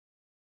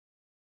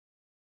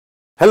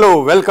Hello,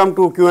 welcome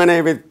to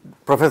Q&A with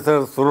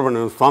professor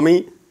Subramaniam स्वामी।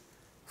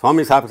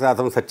 स्वामी साहब के साथ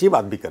हम सच्ची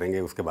बात भी करेंगे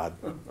उसके बाद।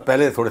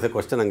 पहले थोड़े से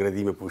क्वेश्चन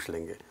अंग्रेजी में पूछ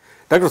लेंगे।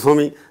 Doctor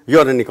Swami, you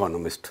are an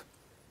economist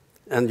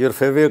and your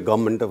favourite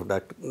government of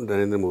doctor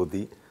Narendra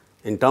Modi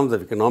in terms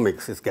of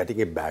economics is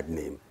getting a bad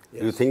name.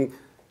 Yes. Do you think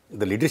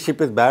the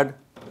leadership is bad,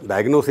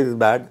 diagnosis is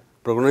bad,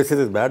 prognosis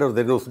is bad, or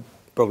there is no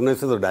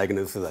prognosis or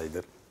diagnosis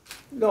either?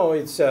 No,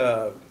 it's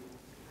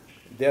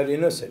they are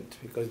innocent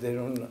because they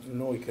don't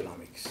know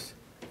economics.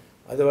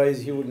 Otherwise,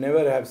 he would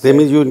never have said... They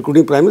means you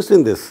including Prime Minister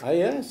in this?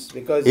 Yes,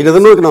 because... He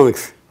doesn't know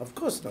economics? Of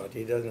course not.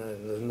 He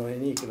doesn't know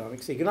any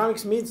economics.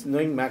 Economics means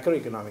knowing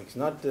macroeconomics,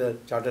 not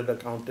chartered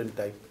accountant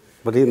type.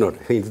 But he's not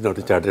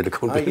a chartered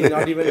accountant. He's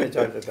not even a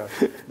chartered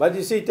accountant. But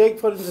you see, take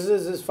for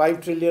instance this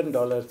 $5 trillion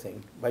thing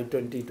by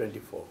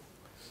 2024.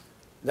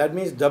 That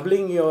means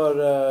doubling your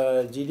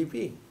GDP.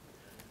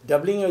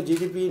 Doubling your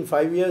GDP in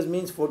 5 years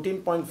means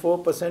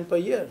 14.4% per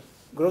year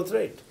growth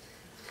rate.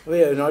 We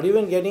are not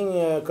even getting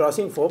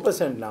crossing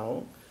 4%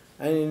 now.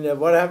 And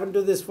what happened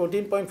to this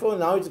 14.4?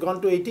 Now it's gone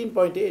to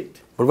 18.8.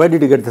 But why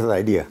did you get this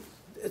idea?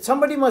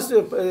 Somebody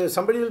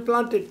will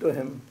plant it to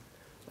him.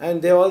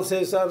 And they all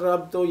say, sir,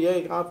 ab to ye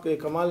aapke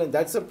kamal. And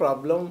that's a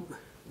problem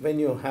when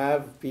you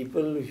have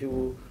people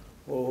who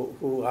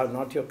are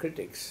not your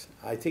critics.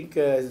 I think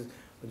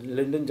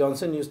Lyndon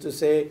Johnson used to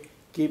say,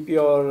 keep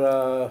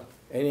your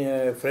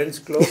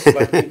friends close,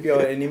 but keep your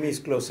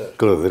enemies closer.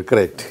 Closer,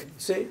 correct.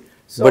 See?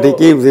 So, but he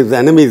keeps his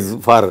enemies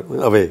far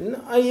away. No,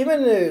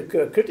 even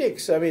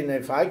critics. I mean,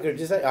 if I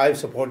criticize, I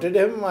supported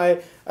him.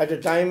 At a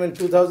time in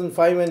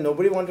 2005 when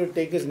nobody wanted to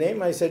take his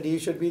name, I said he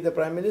should be the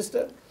Prime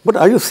Minister. But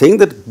are you saying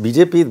that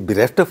BJP is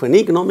bereft of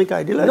any economic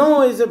ideology?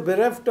 No, he's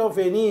bereft of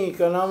any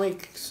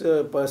economics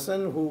person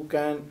who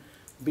can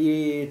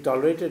be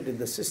tolerated in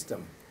the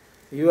system.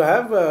 You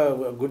have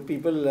good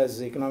people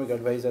as economic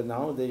advisor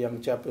now, the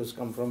young chap who's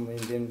come from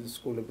Indian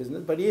School of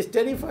Business, but he is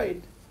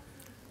terrified.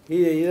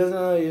 He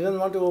doesn't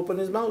want to open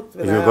his mouth.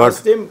 When I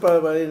asked him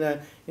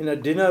in a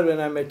dinner when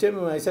I met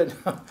him, I said,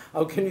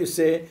 how can you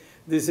say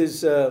this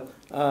is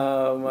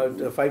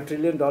 $5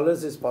 trillion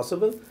is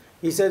possible?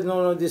 He said,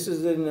 no, this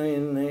is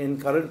in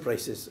current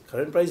prices.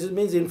 Current prices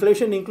means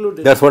inflation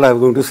included. That's what I was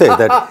going to say.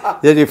 That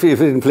if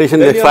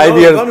inflation next 5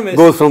 years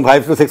goes from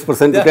 5 to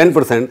 6% to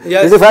 10%,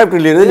 yes. It is 5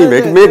 trillion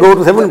anyway. It may go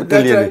to 7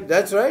 trillion.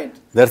 That's right.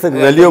 That's the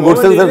value of goods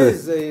and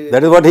services.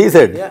 That is what he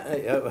said. Yeah,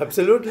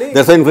 absolutely.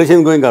 That's why inflation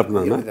is going up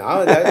now.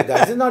 No,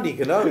 that is not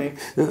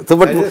economics.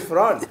 That is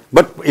fraud.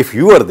 But if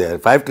you were there,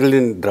 $5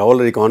 trillion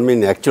economy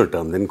in actual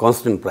terms, in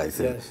constant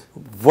prices, yes.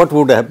 What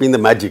would have been the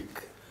magic?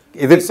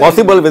 Is it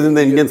possible within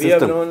the Indian system? We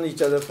have known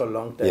each other for a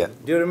long time. Yeah.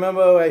 Do you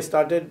remember I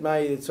started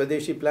my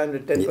Swadeshi plan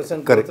with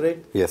 10% growth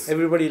rate? Yes.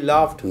 Everybody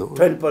laughed. No.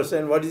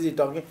 10%. What is he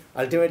talking?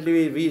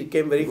 Ultimately, we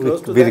came very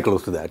close to that. Very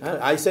close to that.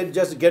 I said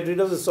just get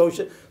rid of the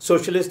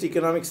socialist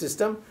economic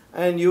system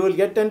and you will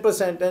get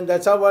 10%. And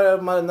that's how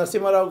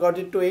Narasimha Rao got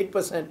it to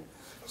 8%.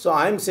 So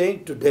I'm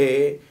saying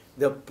today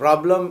the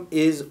problem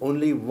is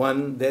only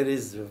one. There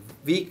is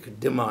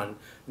weak demand.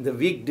 The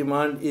weak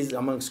demand is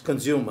amongst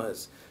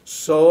consumers.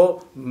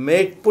 So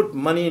put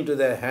money into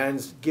their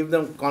hands, give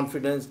them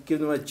confidence, give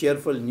them a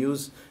cheerful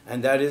news,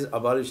 and that is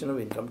abolition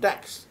of income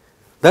tax.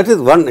 That is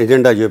one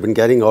agenda you have been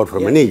carrying out for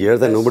many years,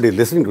 and nobody is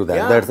listening to that.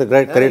 Yeah. That's a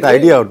great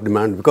idea of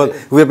demand, because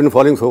we have been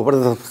falling so far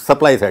the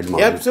supply side model.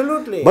 Yeah,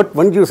 absolutely. But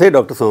when you say,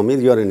 Dr.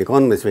 Swamy, you are an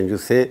economist, when you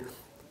say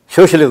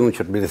socialism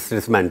should be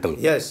dismantled.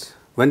 Yes.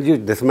 When you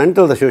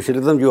dismantle the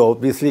socialism, you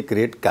obviously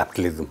create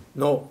capitalism.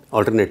 No.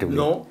 Alternatively.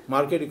 No.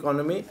 Market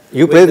economy.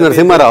 You praise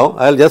Narasimha Rao.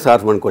 I will just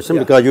ask one question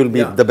because you will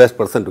be the best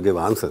person to give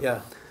answer.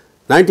 Yeah.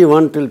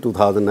 91 till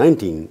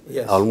 2019,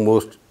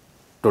 almost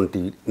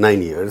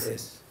 29 years.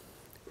 Yes.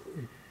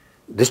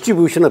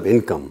 Distribution of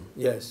income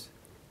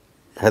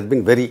has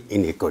been very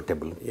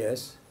inequitable.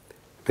 Yes.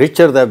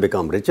 Richer they have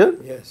become richer,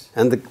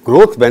 and the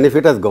growth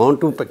benefit has gone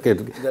to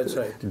that's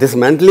right.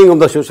 Dismantling of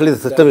the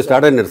socialist system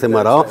started in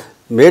Narasimha Rao,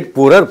 made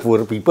poor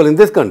people in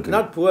this country.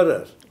 Not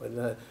poorer,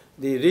 but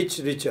the rich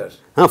richer.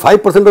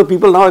 5% of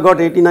people now have got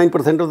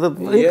 89% of the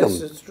income.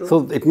 Yes, it's true.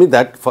 So it means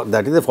that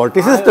is a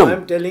faulty system. I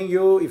am telling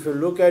you, if you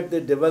look at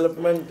the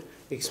development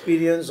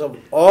experience of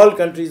all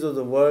countries of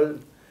the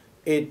world,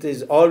 it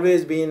has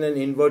always been an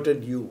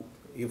inverted U.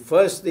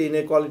 First the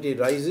inequality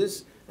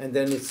rises and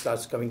then it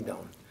starts coming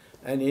down.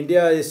 And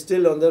India is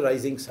still on the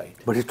rising side.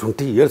 But in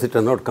 20 years it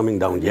has not coming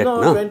down yet.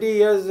 No, 20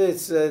 years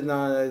it's... even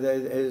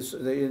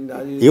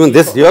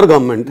this, your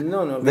government,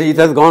 it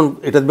has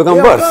become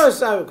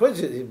worse. Of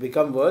course it has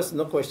become worse,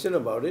 no question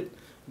about it.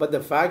 But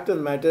the fact of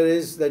the matter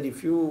is that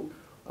if you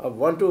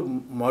want to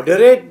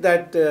moderate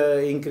that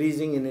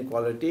increasing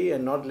inequality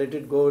and not let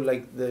it go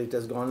like it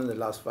has gone in the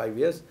last 5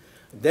 years,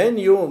 then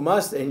you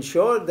must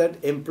ensure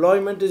that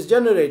employment is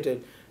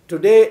generated.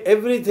 Today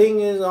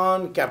everything is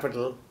on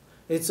capital.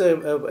 It's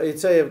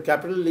a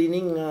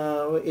capital-leaning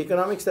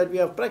economics that we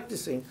are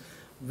practicing.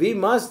 We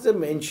must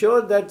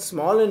ensure that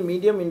small and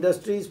medium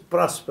industries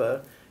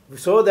prosper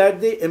so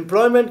that the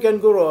employment can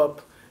grow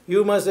up.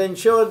 You must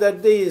ensure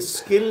that the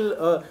skill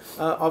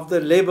of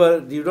the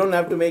labor, you don't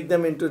have to make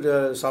them into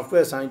the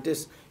software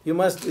scientists. You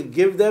must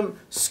give them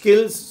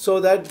skills so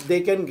that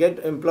they can get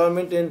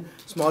employment in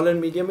small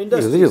and medium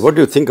industries. What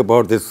do you think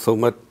about this so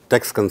much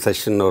tax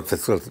concession or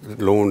fiscal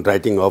loan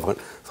writing off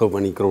so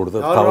many crores,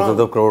 thousands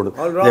of crores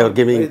they are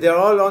giving? They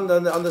are all on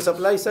the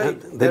supply side.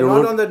 They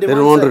don't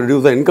want to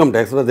reduce the income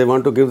tax, but they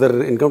want to give the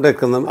income tax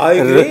to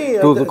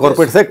the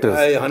corporate sectors.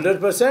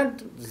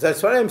 100%.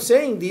 That's what I'm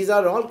saying. These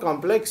are all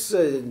complex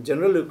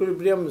general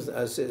equilibrium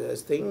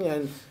thing,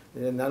 and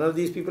none of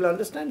these people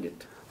understand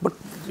it. But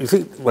you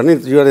see, one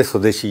is you are a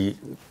Swadeshi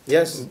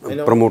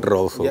promoter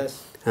also.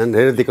 Yes. And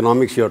here in the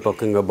economics you are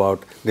talking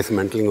about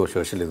dismantling of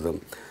socialism.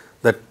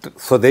 That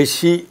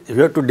Swadeshi,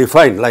 you have to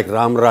define, like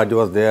Ram Raj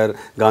was there,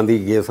 Gandhi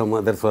gave some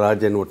other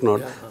Swaraj and whatnot.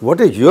 Yeah.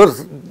 What is your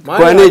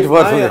coinage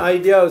for Swadeshi? My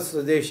idea of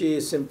Swadeshi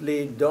is simply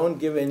don't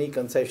give any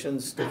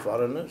concessions to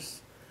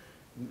foreigners.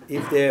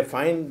 If they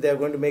find they are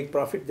going to make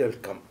profit, they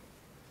will come.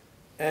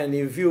 And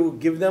if you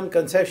give them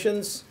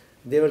concessions,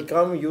 they will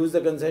come, use the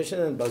concession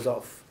and buzz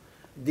off.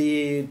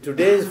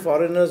 Today's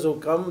foreigners who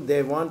come,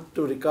 they want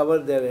to recover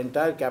their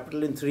entire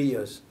capital in 3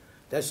 years.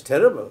 That's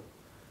terrible.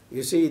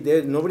 You see,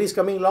 nobody's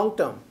coming long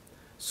term.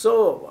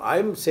 So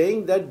I'm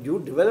saying that you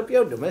develop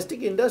your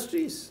domestic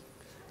industries.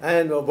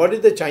 And what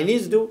did the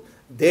Chinese do?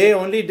 They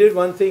only did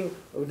one thing.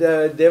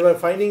 They were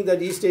finding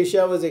that East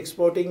Asia was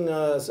exporting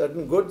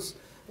certain goods,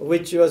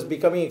 which was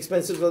becoming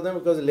expensive for them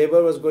because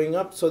labor was going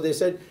up. So they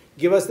said,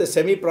 give us the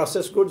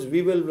semi-processed goods,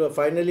 we will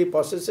finally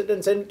process it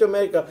and send it to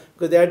America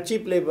because they had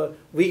cheap labor.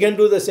 We can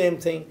do the same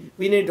thing.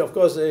 We need, of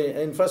course,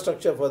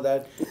 infrastructure for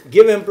that.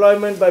 Give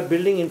employment by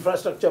building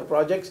infrastructure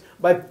projects,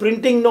 by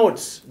printing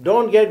notes.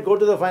 Don't go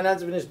to the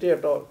finance ministry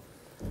at all.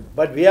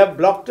 But we have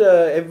blocked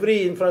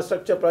every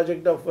infrastructure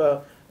project of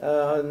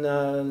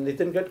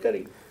Nitin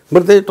Gadkari.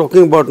 But they are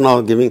talking about now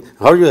giving,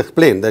 how do you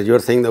explain that you are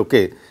saying,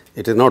 okay,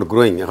 it is not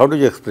growing. How do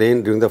you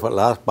explain during the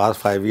past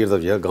 5 years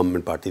of your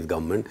government, party's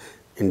government,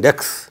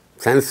 index,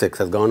 Sensex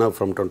has gone up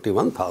from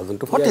 21,000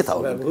 to 40,000.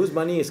 Yes, well, whose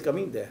money is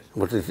coming there?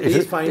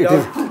 Please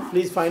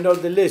find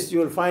out the list. You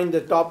will find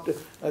the top,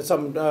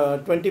 some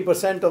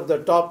 20% of the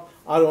top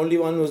are only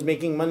one who's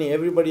making money.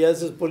 Everybody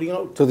else is pulling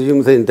out. So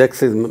you say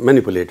index is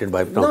manipulated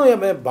by... No,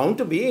 yeah, bound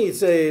to be.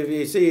 It's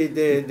you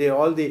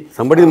see,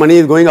 somebody's money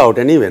is going out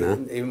anyway, no?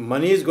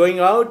 Money is going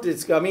out.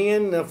 It's coming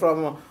in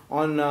from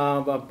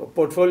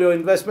portfolio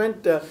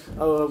investment,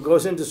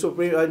 goes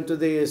into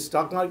the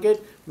stock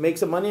market, makes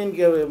the money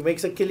and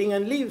makes a killing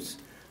and leaves.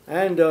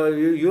 And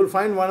you'll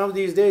find one of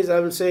these days, I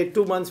will say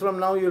 2 months from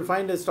now, you'll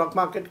find the stock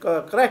market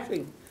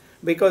crashing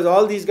because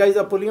all these guys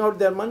are pulling out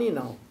their money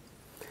now.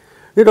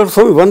 It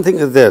also, one thing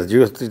is there,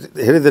 here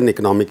is an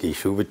economic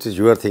issue, which is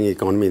you are thinking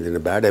economy is in a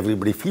bad,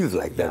 everybody feels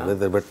like that,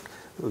 but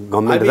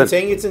government... I've been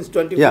saying it since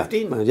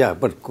 2015. Yeah,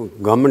 but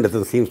government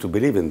doesn't seem to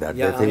believe in that.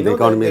 They think the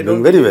economy is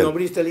doing very well.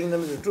 Nobody's telling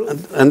them the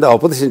truth. And the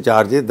opposition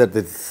charges that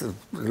this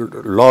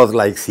laws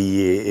like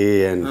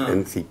CAA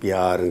and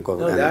CPR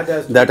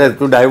and that has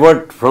to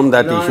divert from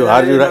that issue.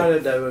 That is not a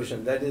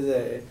diversion. That is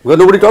a... Well,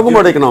 nobody talking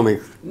about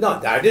economics. No,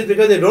 that is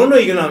because they don't know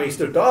economics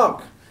to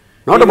talk.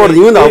 Not about,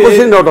 even the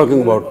opposition not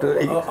talking about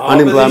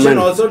unemployment. Opposition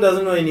also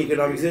doesn't know any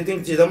economics. They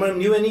think Chidambaram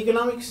knew any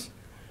economics.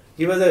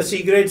 He was a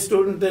C-grade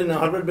student in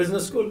Harvard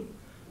Business School.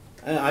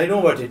 I know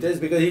what it is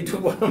because he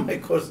took one of my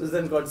courses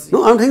and got C.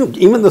 No, I'm thinking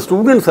even the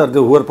students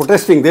who are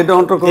protesting, they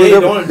don't talk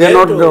about, they're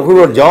not talking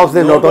about jobs,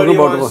 they're not talking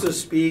about... Nobody wants to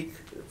speak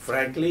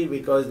frankly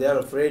because they are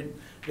afraid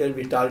they'll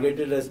be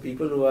targeted as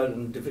people who are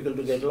difficult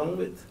to get along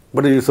with.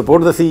 But do you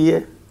support the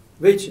CEA?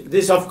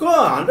 This of course,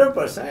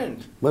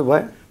 100%. But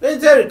why?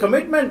 It's a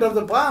commitment of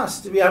the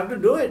past. We have to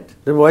do it.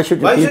 Then why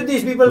should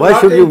these people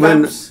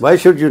camps? Why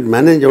should you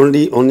manage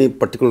only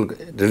particular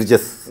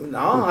religious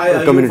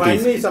communities? You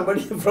find me somebody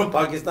from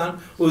Pakistan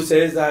who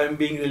says I am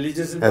being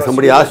religious.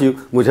 Somebody asked you,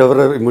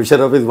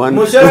 Musharraf is one.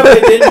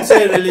 Musharraf didn't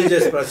say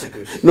religious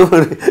prosecution. No,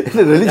 it's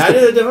a religious. That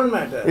is a different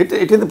matter.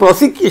 It is a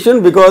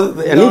prosecution because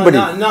anybody.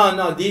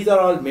 No, these are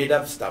all made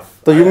up stuff.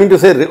 So you mean to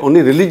say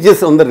only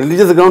religious, on the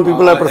religious ground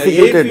people are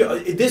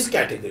prosecuted? This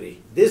category,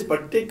 this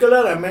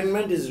particular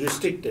amendment is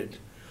restricted.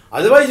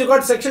 Otherwise, you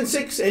got Section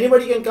 6.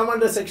 Anybody can come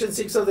under Section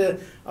 6 of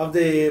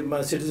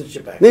the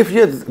Citizenship Act.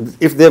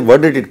 If they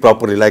worded it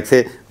properly, like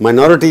say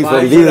minorities...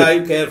 Why should I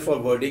care for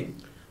wording?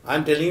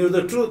 I'm telling you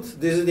the truth.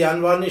 This is the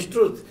unvarnished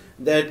truth.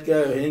 That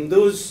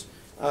Hindus,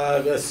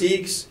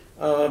 Sikhs,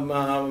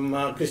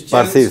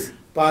 Christians,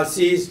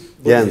 Parsis,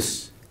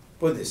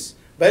 Buddhists.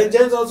 But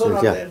Jains also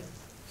not there.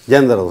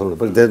 Jains are also,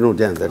 but there's no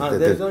Jain.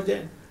 There's no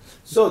Jain.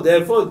 So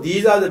therefore,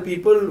 these are the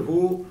people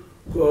who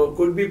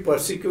could be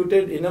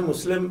persecuted in a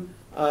Muslim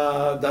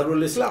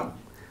Darul Islam.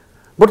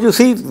 But you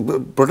see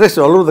protests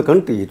all over the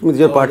country. It means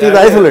your party is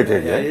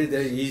isolated.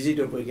 It's easy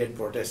to get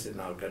protests in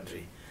our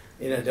country.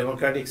 in a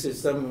democratic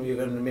system, you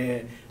can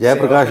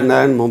Jayaprakash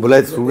Nayan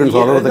mobilized students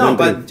all over the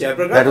country. But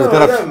Jayaprakash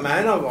was a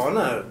man of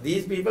honor.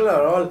 These people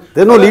are all...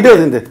 There are no leaders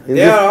in this.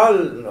 They are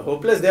all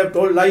hopeless. They have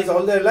told lies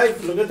all their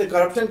life. Look at the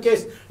corruption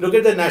case. Look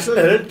at the National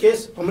Herald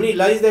case. How many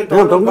lies they have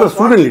told. I'm talking about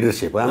student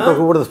leadership. I'm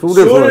talking about the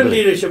students. Student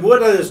leadership.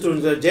 What are the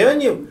students?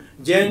 JNU.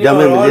 JNU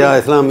are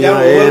all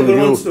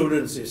overgrown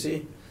students, you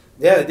see.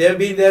 They have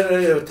been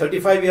there. A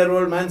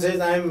 35-year-old man says,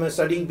 I am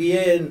studying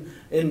BA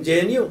in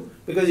JNU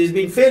because he's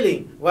been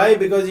failing. Why?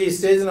 Because he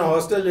stays in a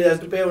hostel. He has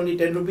to pay only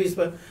 10 rupees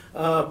per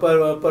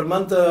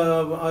month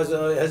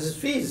as his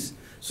fees.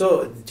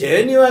 So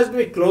JNU has to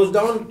be closed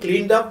down,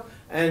 cleaned up,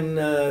 and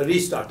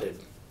restarted.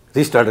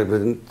 Restarted,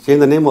 change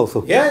the name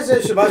also. Yes,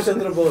 Subhash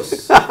Chandra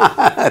Bose.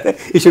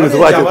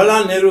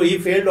 Chawla Nehru, he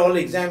failed all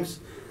exams.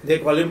 They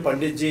call him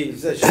Pandit Ji.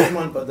 It's a shame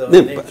on the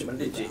name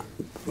Pandit Ji.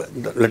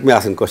 Let me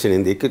ask in question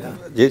Hindi कि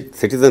ये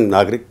citizen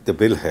नागरिक जो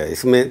bill है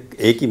इसमें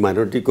एक ही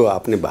minority को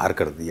आपने बाहर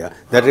कर दिया,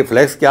 दैट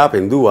रिफ्लेक्ट्स कि आप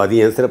हिंदूवादी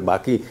हैं, सिर्फ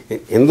बाकी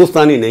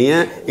हिंदुस्तानी नहीं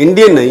है,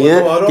 इंडियन नहीं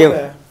है, कि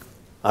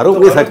आरोप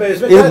नहीं सकते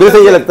इस बिल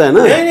से ये लगता है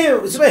ना? नहीं,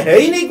 उसमें है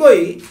ही नहीं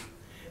कोई।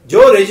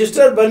 जो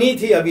रजिस्टर बनी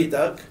थी अभी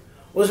तक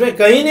उसमें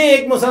कहीं नहीं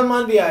एक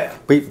मुसलमान भी आया।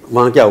 भाई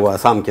वहाँ क्या हुआ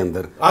आसाम के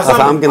अंदर?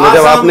 आसाम के अंदर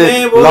जब आपने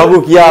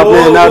लागू किया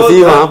आपने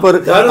एनआरसी, वहाँ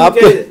पर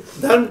आपके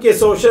धर्म के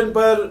शोषण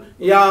पर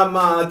या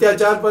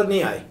अत्याचार पर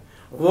नहीं आए,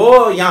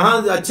 वो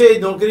यहाँ अच्छे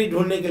नौकरी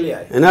ढूंढने के लिए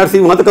आए। एनआरसी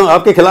वहाँ तक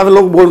आपके खिलाफ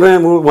लोग बोल रहे हैं,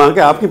 वहाँ के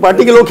आपकी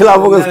पार्टी के लोग खिलाफ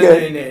होगा उसके?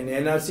 नहीं,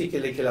 एनआरसी के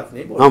लिए खिलाफ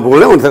नहीं बोल। हाँ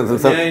बोल रहे हैं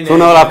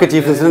सुना, और आपके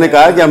चीफ मिनिस्टर ने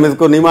कहा कि हम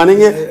इसको नहीं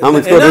मानेंगे, हम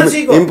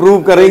इसको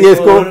इम्प्रूव करेंगे,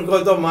 इसको उनको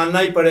तो मानना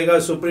ही पड़ेगा।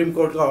 सुप्रीम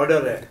कोर्ट का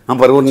ऑर्डर है। हाँ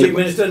पर वो चीफ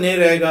मिनिस्टर नहीं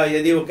रहेगा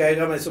यदि वो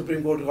कहेगा मैं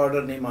सुप्रीम कोर्ट का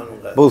ऑर्डर नहीं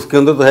मानूंगा। वो उसके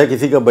अंदर तो है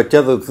किसी का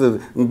बच्चा तो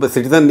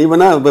सिटीजन नहीं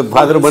बना,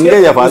 फादर बन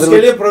गए या फादर,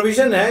 उसके लिए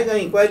प्रोविजन है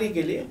इंक्वायरी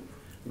के लिए,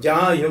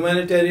 जहाँ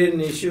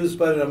ह्यूमैनिटेरियन इश्यूज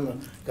पर हम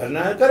करना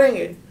है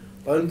करेंगे,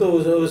 परंतु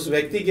उस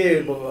व्यक्ति के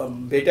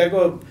बेटा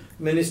को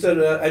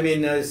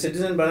मिनिस्टर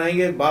सिटीजन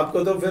बनाएंगे, बाप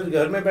को तो फिर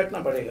घर में बैठना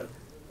पड़ेगा।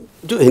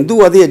 जो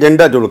हिंदूवादी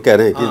एजेंडा जो लोग कह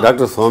रहे हैं कि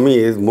doctor Swami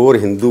is more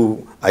Hindu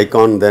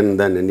icon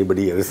then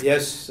anybody else,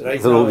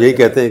 तो यही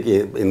कहते हैं कि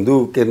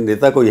हिंदू के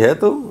नेता कोई है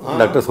तो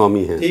डॉक्टर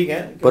स्वामी है। ठीक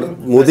है, पर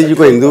मोदी जी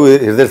को हिंदू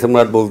हृदय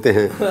सम्राट बोलते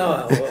हैं।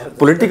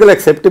 Political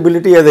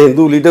acceptability as a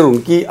Hindu leader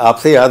उनकी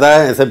आपसे याद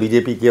आया, ऐसा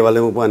बीजेपी के वाले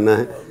को मानना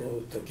है?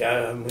 तो क्या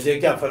मुझे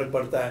क्या फर्क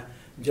पड़ता है,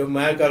 जो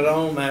मैं कर रहा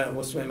हूँ मैं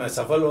उसमें मैं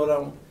सफल हो रहा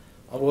हूँ।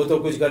 अब वो तो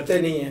कुछ करते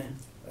नहीं है।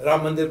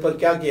 राम मंदिर पर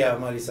क्या किया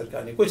हमारी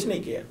सरकार ने? कुछ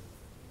नहीं किया।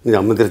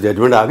 राम मंदिर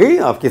जजमेंट आ गई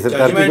आपकी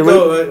सरकार की?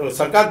 तो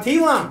सरकार थी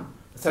वहाँ,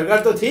 सरकार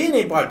तो थी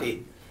नहीं,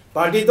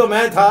 पार्टी तो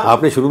मैं था।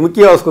 आपने शुरू में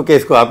किया उसको,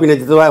 केस को आप ही ने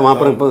जितवाया वहाँ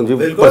पर,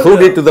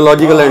 pursued it to the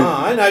logical and,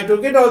 and I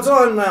took it also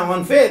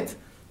on faith.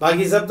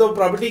 बाकी सब तो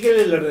प्रॉपर्टी के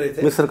लिए लड़ रहे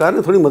थे। सरकार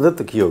ने थोड़ी मदद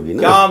तो की होगी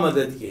ना? क्या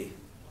मदद की?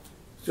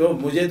 जो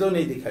मुझे तो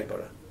नहीं दिखाई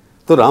पड़ा।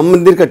 तो राम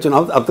मंदिर का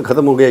चुनाव अब तो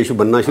खत्म हो गया, इशू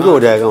बनना शुरू हो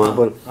जाएगा वहाँ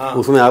पर,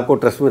 उसमें आपको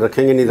ट्रस्ट में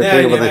रखेंगे नहीं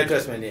रखेंगे? मैं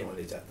ट्रस्ट में नहीं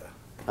होने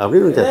चाहता। आप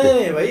नहीं चाहते?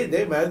 नहीं भाई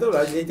देख, मैं तो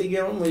राजनीतिज्ञ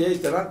हूँ, मुझे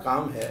इतना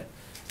काम है,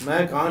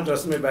 मैं कहाँ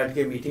ट्रस्ट में बैठ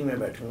के मीटिंग में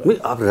बैठूंगा?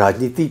 आप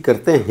राजनीति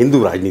करते हैं,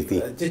 हिंदू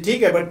राजनीति,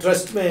 ठीक है, बट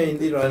ट्रस्ट में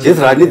हिंदी जिस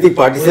राजनीतिक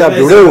पार्टी से आप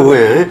जुड़े हुए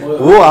हैं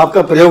वो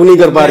आपका प्रयोग नहीं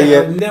कर पा रही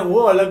है,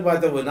 वो अलग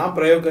बात है। वो ना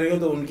प्रयोग करेंगे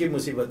तो उनकी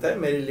मुसीबत है,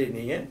 मेरे लिए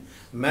नहीं है।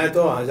 मैं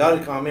तो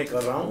 1000 कामें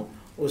कर रहा हूँ,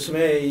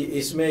 उसमें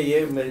इसमें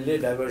ये मेरे लिए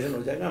डाइवर्जन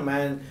हो जाएगा।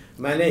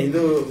 मैंने हिंदू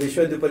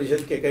विश्व हिंदू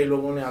परिषद के कई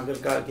लोगों ने आकर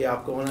कहा कि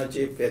आपको होना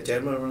चाहिए,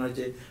 चेयरमैन होना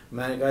चाहिए।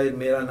 मैंने कहा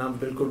मेरा नाम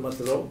बिल्कुल मत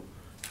लो,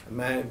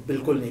 मैं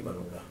बिल्कुल नहीं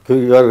बनूंगा।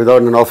 क्योंकि you are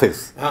without an office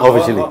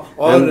officially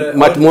and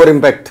much more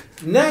impact.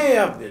 नहीं,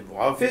 अब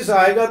ऑफिस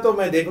आएगा तो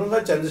मैं देख लूंगा।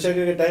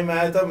 चंद्रशेखर के टाइम में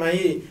आया था,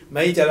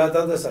 मैं ही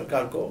चलाता था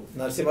सरकार को।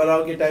 नरसिम्हा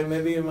राव के टाइम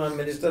में भी मैं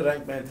मिनिस्टर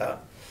रैंक में था।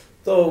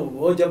 तो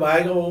वो जब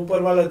आएगा वो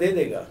ऊपर वाला दे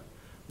देगा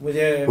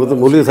मुझे। वो तो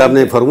मोदी साहब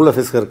ने फार्मूला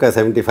फिक्स करके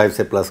 75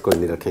 से प्लस कोई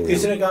नहीं रखेंगे।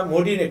 किसने कहा?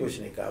 मोदी ने कुछ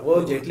नहीं कहा,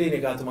 वो जेटली ने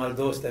कहा, तुम्हारा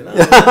दोस्त है ना।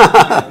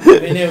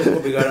 मैंने उसको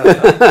बिगाड़ा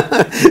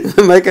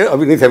था। मैं कह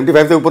अभी नहीं,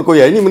 75 से ऊपर कोई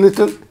है नहीं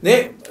मिनिस्टर।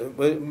 नहीं,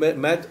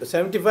 मैं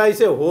 75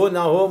 से हो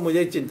ना हो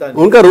मुझे चिंता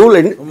नहीं। उनका रूल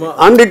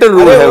अनरिटन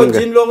रूल है उनका।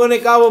 जिन लोगों ने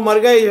कहा वो मर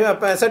गए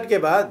 65 के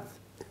बाद,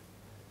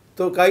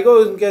 तो काई को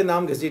उनके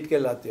नाम घसीट के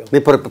लाते हो?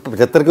 नहीं, पर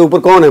 75 के ऊपर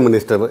कौन है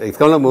मिनिस्टर?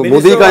 इसका मतलब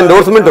मोदी का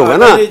एंडोर्समेंट होगा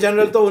ना।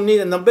 जनरल तो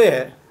 90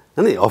 है।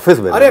 नहीं, ऑफिस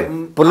में। अरे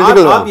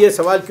आप ये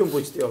सवाल क्यों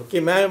पूछते हो कि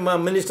मैं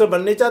मिनिस्टर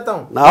बनने चाहता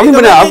हूँ?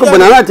 आपको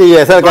बनाना चाहिए,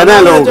 ऐसा कहना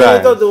है लोगों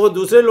का। तो वो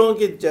दूसरे लोगों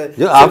की,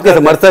 जो आपके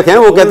समर्थक हैं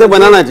वो कहते हैं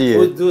बनाना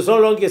चाहिए। दूसरों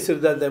लोगों की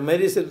सिरदर्द है,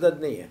 मेरी सिरदर्द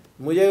नहीं है।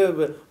 मुझे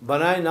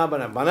बनाए ना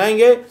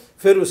बनाएंगे,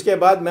 फिर उसके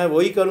बाद मैं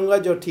वही करूँगा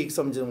जो ठीक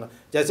समझूंगा।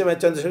 जैसे मैं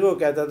चंद्रशेखर को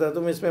कहता था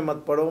तुम इसमें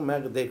मत पढ़ो,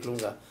 मैं देख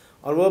लूँगा,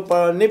 और वो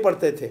नहीं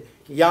पढ़ते थे।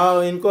 या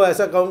इनको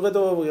ऐसा कहूँगा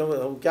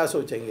तो क्या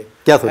सोचेंगे?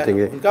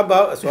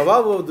 उनका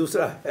स्वभाव वो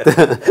दूसरा है।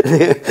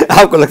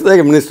 आपको लगता है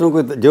कि मिनिस्टरों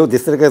को जो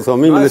जिस तरह के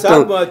स्वामी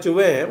मिनिस्टर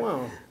चुहे हैं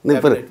वहाँ? नहीं,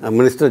 पर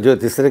मिनिस्टर जो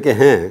जिस तरह के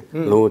हैं,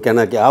 लोगों का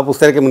कहना कि आप उस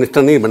तरह के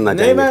मिनिस्टर नहीं बनना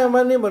चाहिए। नहीं,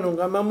 मैं नहीं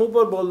बनूंगा। मैं मुंह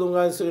पर बोल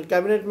दूंगा,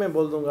 कैबिनेट में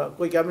बोल दूंगा।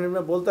 कोई कैबिनेट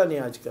में बोलता नहीं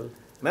आजकल,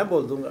 मैं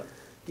बोल दूंगा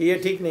कि ये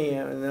ठीक नहीं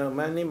है,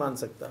 मैं नहीं मान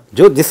सकता।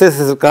 जो जिस तरह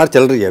से सरकार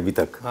चल रही है अभी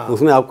तक,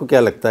 उसमें आपको क्या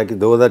लगता है कि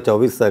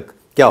 2024 तक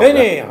क्या होगा?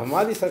 नहीं,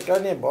 हमारी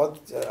सरकार ने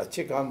बहुत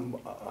अच्छे काम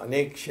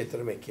अनेक क्षेत्र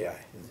में किया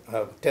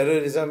है।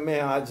 टेररिज्म में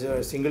आज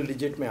सिंगल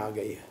डिजिट में आ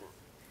गई है,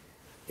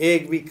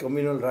 एक भी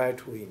कम्युनल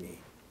राइट हुई नहीं,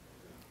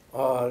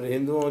 और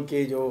हिंदुओं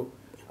के जो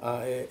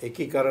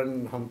एकीकरण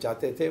हम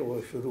चाहते थे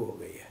वो शुरू हो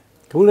गई है।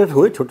 कम्युनल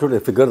हुए, छोटे छोटे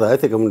फिगर्स आए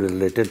थे कम्युनल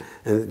रिलेटेड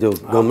जो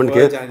गवर्नमेंट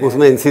के,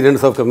 उसमें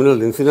incidents of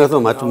communal incidents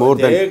much more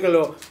than, देख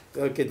लो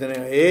कितने,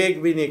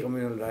 एक भी नहीं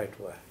कम्युनल राइट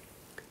हुआ है।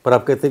 पर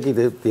आप कहते हैं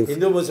कि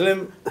हिंदू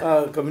मुस्लिम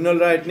कम्युनल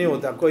राइट नहीं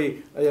होता। कोई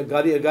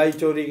गाय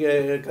चोरी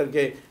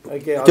करके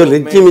जो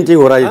लिंचिंग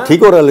हो रहा है,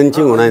 ठीक हो रहा है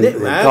लिंचिंग होना है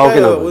गाँव के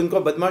नाम, उनको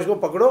बदमाश को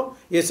पकड़ो,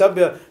 ये सब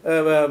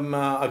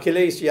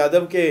अखिलेश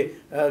यादव के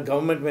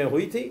गवर्नमेंट में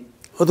हुई थी।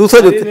 और दूसरा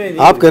जो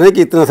आप कह रहे हैं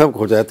कि इतना सब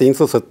हो जाए,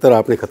 370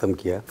 आपने ख़त्म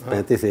किया,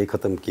 35 एक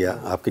ख़त्म किया,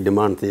 आपकी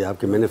डिमांड थी,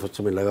 आपके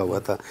मैनिफेस्टो में लगा हुआ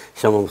था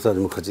श्यामा प्रसाद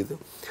मुखर्जी थे,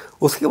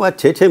 उसके बाद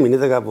 6-6 महीने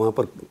तक आप वहाँ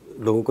पर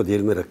लोगों को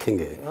जेल में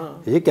रखेंगे,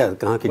 ये क्या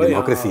कहाँ की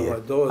डेमोक्रेसी है?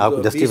 आप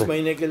 20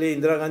 महीने के लिए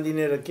इंदिरा गांधी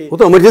ने रखी, वो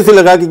तो इमरजेंसी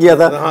लगा के किया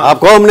था। आप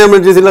कहो हमने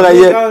इमरजेंसी लगाई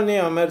है? नहीं,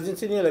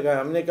 इमरजेंसी नहीं लगाया,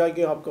 हमने कहा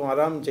कि आपको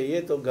आराम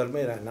चाहिए तो घर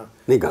में रहना,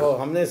 नहीं तो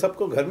हमने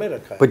सबको घर में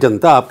रखा है। पर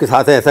जनता आपके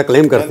साथ है ऐसा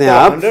क्लेम करते हैं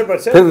आप,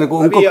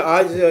 100%। अभी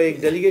आज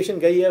एक डेलीगेशन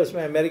गई है,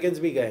 उसमें अमेरिकन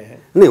भी गए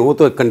हैं। नहीं, वो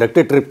तो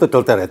कंडक्टेड ट्रिप तो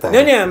चलता रहता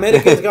है। नहीं,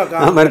 अमेरिकन का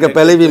काम, अमेरिका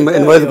पहले भी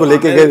इन्वॉइस को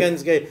लेके गए,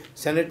 अमेरिकन के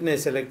सेनेट ने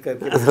सेलेक्ट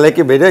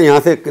करके भेजा, यहाँ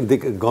से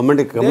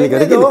गवर्नमेंट कंपनी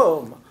करेगी।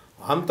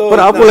 हम तो, पर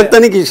आपको लगता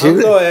नहीं कि हम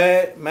तो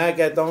है, मैं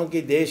कहता हूँ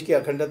कि देश की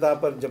अखंडता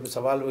पर जब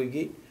सवाल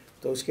होगी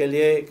तो उसके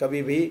लिए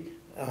कभी भी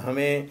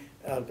हमें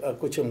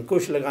कुछ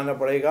अंकुश लगाना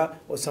पड़ेगा,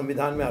 वो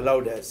संविधान में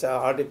अलाउड है।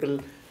 आर्टिकल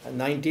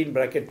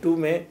 19(2)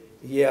 में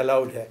ये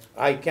अलाउड है।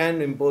 I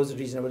can impose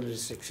reasonable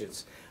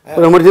restrictions.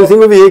 पर इमरजेंसी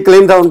में भी यही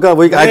क्लेम था उनका,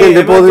 वही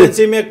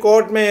इमरजेंसी में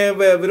कोर्ट में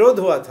विरोध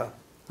हुआ था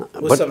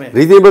उस समय।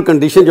 रीजनेबल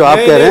कंडीशन जो आप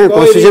कह रहे हैं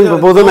कॉन्स्टिट्यूशन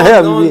प्रपोजल में है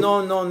अभी।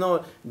 No,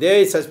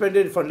 they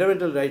suspended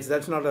fundamental rights,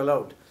 that's not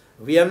allowed.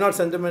 We have not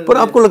suspended. पर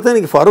आपको लगता है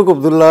नहीं कि फारूक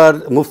अब्दुल्ला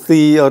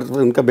मुफ्ती और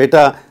उनका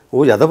बेटा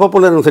वो ज़्यादा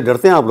पॉपुलर है, उनसे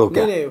डरते हैं आप लोग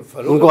क्या?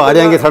 उनको आ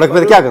जाएंगे सड़क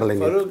पर क्या कर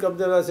लेंगे? फारूक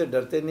अब्दुल्ला से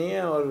डरते नहीं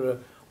है,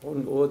 और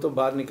वो तो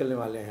बाहर निकलने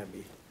वाले हैं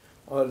अभी,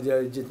 और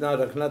जितना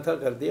रखना था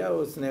कर दिया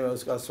उसने,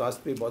 उसका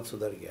स्वास्थ्य भी बहुत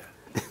सुधर गया।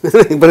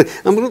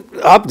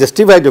 आप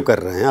जस्टिफाई जो कर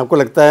रहे हैं, आपको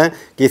लगता है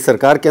कि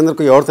सरकार के अंदर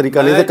कोई और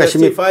तरीका नहीं है?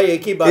 कश्मीर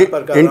एक ही बात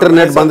पर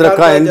इंटरनेट बंद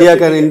रखा,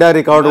 इंडिया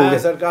रिकॉर्ड हो गया।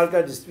 सरकार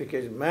का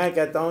जस्टिफिकेशन मैं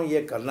कहता हूँ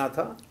ये करना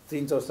था,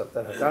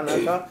 370 हटाना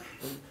था।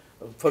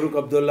 फारूक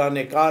अब्दुल्ला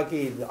ने कहा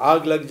कि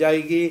आग लग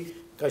जाएगी,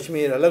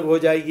 कश्मीर अलग हो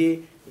जाएगी,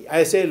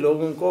 ऐसे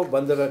लोगों को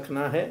बंद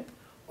रखना है,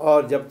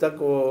 और जब तक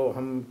वो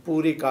हम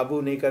पूरी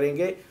काबू नहीं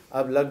करेंगे,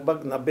 अब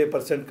लगभग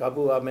 90%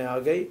 काबू में आ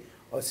गई,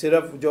 और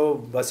सिर्फ जो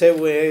बसे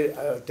हुए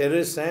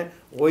टेररिस्ट हैं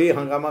वही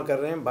हंगामा कर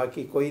रहे हैं,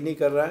 बाकी कोई नहीं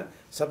कर रहा है।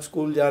 सब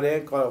स्कूल जा रहे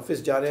हैं,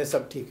 ऑफिस जा रहे हैं,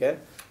 सब ठीक है।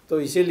 तो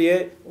इसीलिए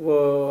वो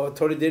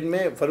थोड़ी देर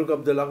में फारूक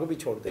अब्दुल्ला को भी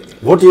छोड़ देंगे।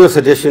 What your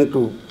suggestion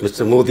to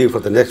Mr. Modi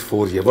for the next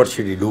 4 years? What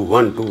should he do?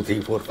 1, 2,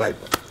 3, 4, 5?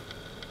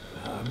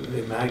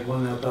 मैं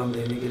कौन आता हूँ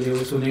देने के लिए,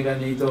 वो सुनेगा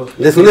नहीं तो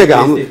नहीं सुनेगा,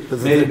 हम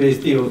मेरी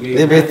बेइज्जती होगी।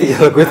 नहीं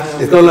बेइज्जती कुछ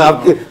इसको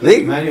आपकी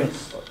नहीं।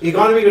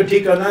 इकोनॉमी को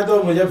ठीक करना है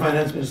तो मुझे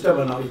फाइनेंस मिनिस्टर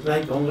बनाओ, इतना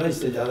ही कहूँगा,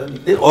 इससे ज़्यादा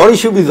नहीं। और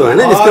इशू भी तो है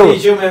ना जिसका,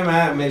 इशू में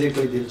मैं मेरी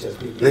कोई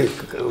दिलचस्पी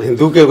नहीं।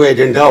 हिंदू के कोई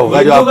एजेंडा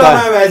होगा जो आपका,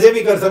 मैं वैसे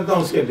भी कर सकता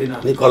हूँ उसके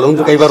बिना। नहीं, कानून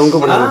तो कई बार उनको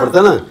बनाना पड़ता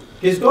है ना।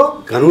 किसको?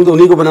 कानून तो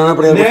उन्हीं को बनाना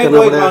पड़ेगा। नहीं,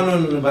 कोई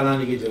कानून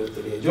बनाने की जरूरत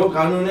नहीं है, जो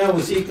कानून है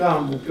उसी का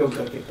हम उपयोग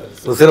करके कर सकते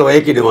हैं। तो सिर्फ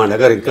एक ही डिमांड,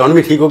 अगर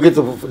इकोनॉमी ठीक होगी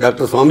तो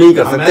डॉक्टर स्वामी ही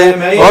कर सकते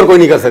हैं, और कोई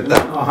नहीं कर सकता।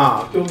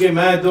 हाँ, क्योंकि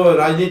मैं तो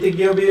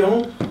राजनीतिज्ञ भी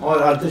हूँ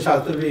और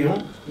अर्थशास्त्र भी हूँ,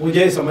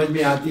 मुझे समझ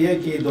में आती है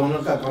कि दोनों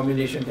का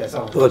कॉम्बिनेशन कैसा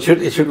हो। तो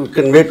should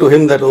convey to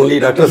him that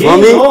only doctor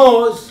Swami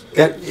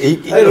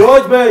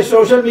rose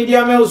social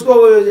media में उसको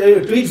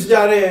ट्वीट्स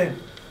जा रहे हैं,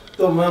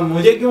 तो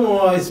मुझे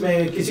क्यों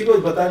इसमें किसी को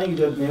बताने की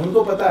जरूरत नहीं,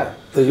 उनको पता है।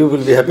 तो you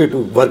will be happy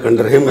to work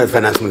under him as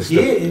finance minister?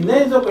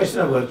 There is no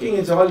question of working.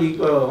 It's all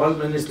equal. All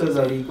ministers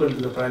are equal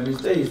to the prime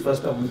minister. He's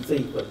first minister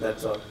equal.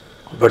 That's all.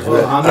 But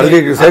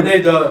earlier you said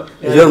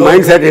your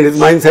mindset and his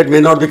mindset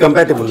may not be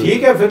compatible.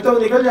 ठीक है, फिर तो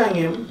निकल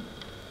जाएंगे हम।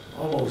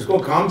 उसको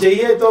काम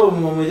चाहिए तो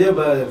मुझे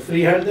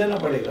फ्री हैंड देना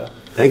पड़ेगा।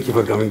 Thank you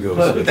for coming to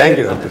us. Thank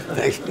you, doctor.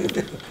 Thank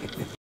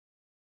you.